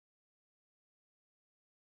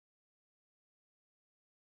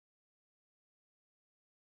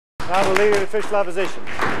Honourable Leader of the Official Opposition.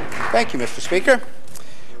 Thank you, Mr. Speaker.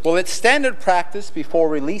 Well, it's standard practice before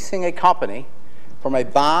releasing a company from a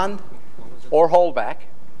bond or holdback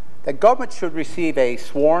that government should receive a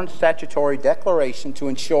sworn statutory declaration to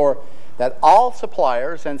ensure that all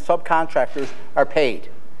suppliers and subcontractors are paid.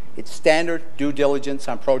 It's standard due diligence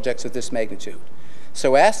on projects of this magnitude.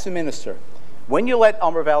 So ask the Minister, when you let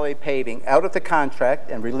Humber Valley Paving out of the contract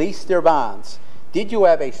and release their bonds, did you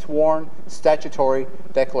have a sworn statutory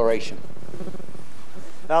declaration?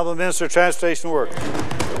 Honourable Minister of Transportation and Works.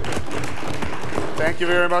 Thank you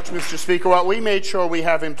very much, Mr. Speaker. What we made sure we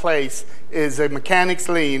have in place is a mechanics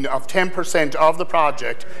lien of 10% of the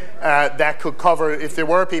project that could cover, if there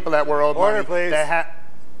were people that were owed money,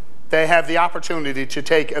 they have the opportunity to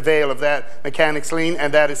take avail of that mechanics lien,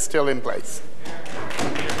 and that is still in place.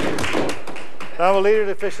 Honourable Leader of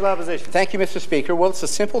the Official Opposition. Thank you, Mr. Speaker. Well, it's a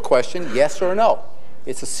simple question, yes or no.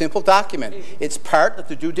 It's a simple document. It's part of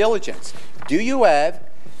the due diligence. Do you have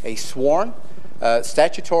a sworn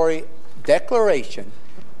statutory declaration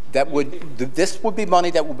that this would be money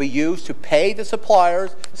that will be used to pay the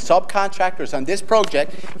suppliers, subcontractors on this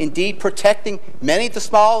project, indeed protecting many of the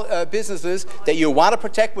small businesses that you want to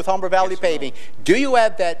protect with Humber Valley Paving? Do you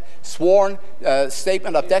have that sworn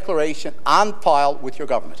statement of declaration on file with your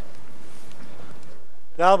government?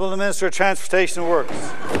 The Honourable Minister of Transportation and Works.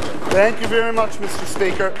 Thank you very much, Mr.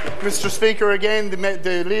 Speaker. Mr. Speaker, again,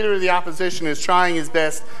 the Leader of the Opposition is trying his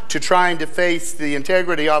best to try and deface the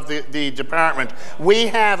integrity of the department. We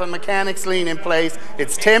have a mechanics lien in place.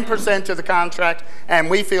 It's 10% of the contract, and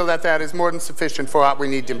we feel that that is more than sufficient for what we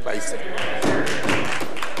need in place.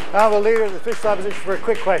 Honourable Leader of the Official Opposition for a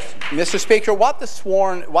quick question. Mr. Speaker, what the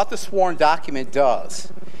sworn document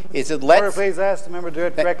does is it lets... Order, please ask the member to do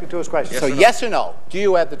it directly to his question. So yes or no, do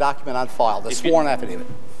you have the document on file, the sworn affidavit?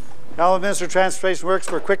 Honourable Minister of Transportation Works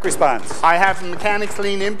for a quick response. I have the mechanics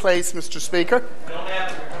lien in place, Mr. Speaker.